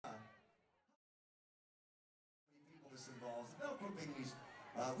business involves. The Velcro Pygmies,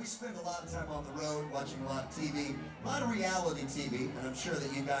 we spend a lot of time on the road watching a lot of TV, a lot of reality TV, and I'm sure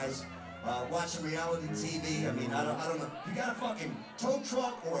that you guys watching reality TV. I mean, I don't know. If you got a fucking tow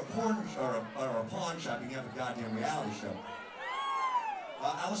truck or a pawn shop, you can have a goddamn reality show.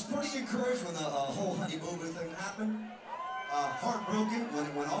 I was pretty encouraged when the whole Honey Boo Boo thing happened. Heartbroken when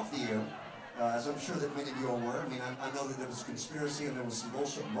it went off the air, as I'm sure that many of you all were. I mean, I know that there was a conspiracy and there was some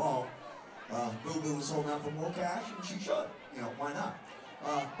bullshit involved. Boo Boo was holding out for more cash, and she should. You know, why not?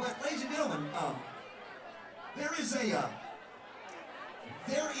 But, ladies and gentlemen, there is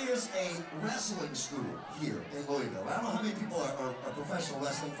a wrestling school here in Louisville. I don't know how many people are professional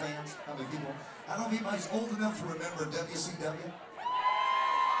wrestling fans. How many people? I don't know if anybody's old enough to remember WCW.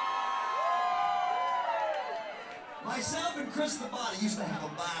 Myself and Chris the Body used to have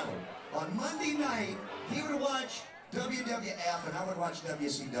a battle. On Monday night, he would watch WWF and I would watch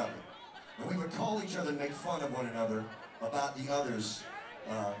WCW. And we would call each other and make fun of one another about the other's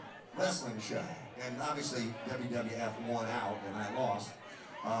wrestling show. And obviously, WWF won out and I lost.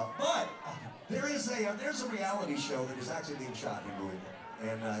 But there's a reality show that is actually being shot in Louisville.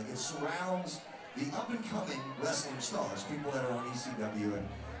 And it surrounds the up-and-coming wrestling stars, people that are on ECW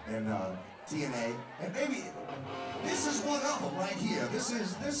and TNA, and maybe this is one of them right here. This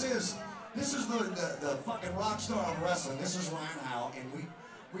is the fucking rock star of wrestling. This is Ryan Howe, and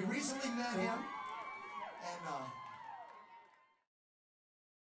we recently met him, and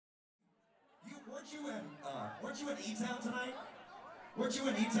weren't you in E-Town tonight? Weren't you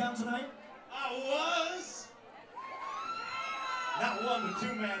in E-Town tonight? I was. Not one, but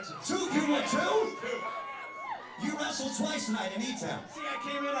two matches. Two? You were two? You wrestled twice tonight in E-Town. See, I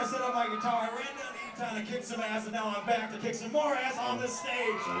came in, I set up my guitar, I ran down to E-Town and kicked some ass, and now I'm back to kick some more ass on this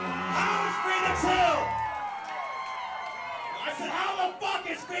stage. How is Phoenix Hill? I said, how the fuck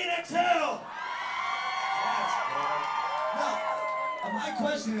is Phoenix Hill? That's cool. Now, my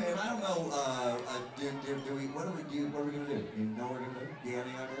question, and I don't know, what are we gonna do? You know what we're gonna do? Do you have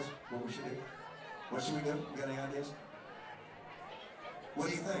any ideas? What we should do? What should we do? You got any ideas? What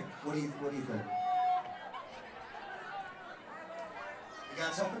do you think? What do you think? You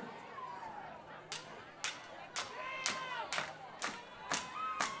got something?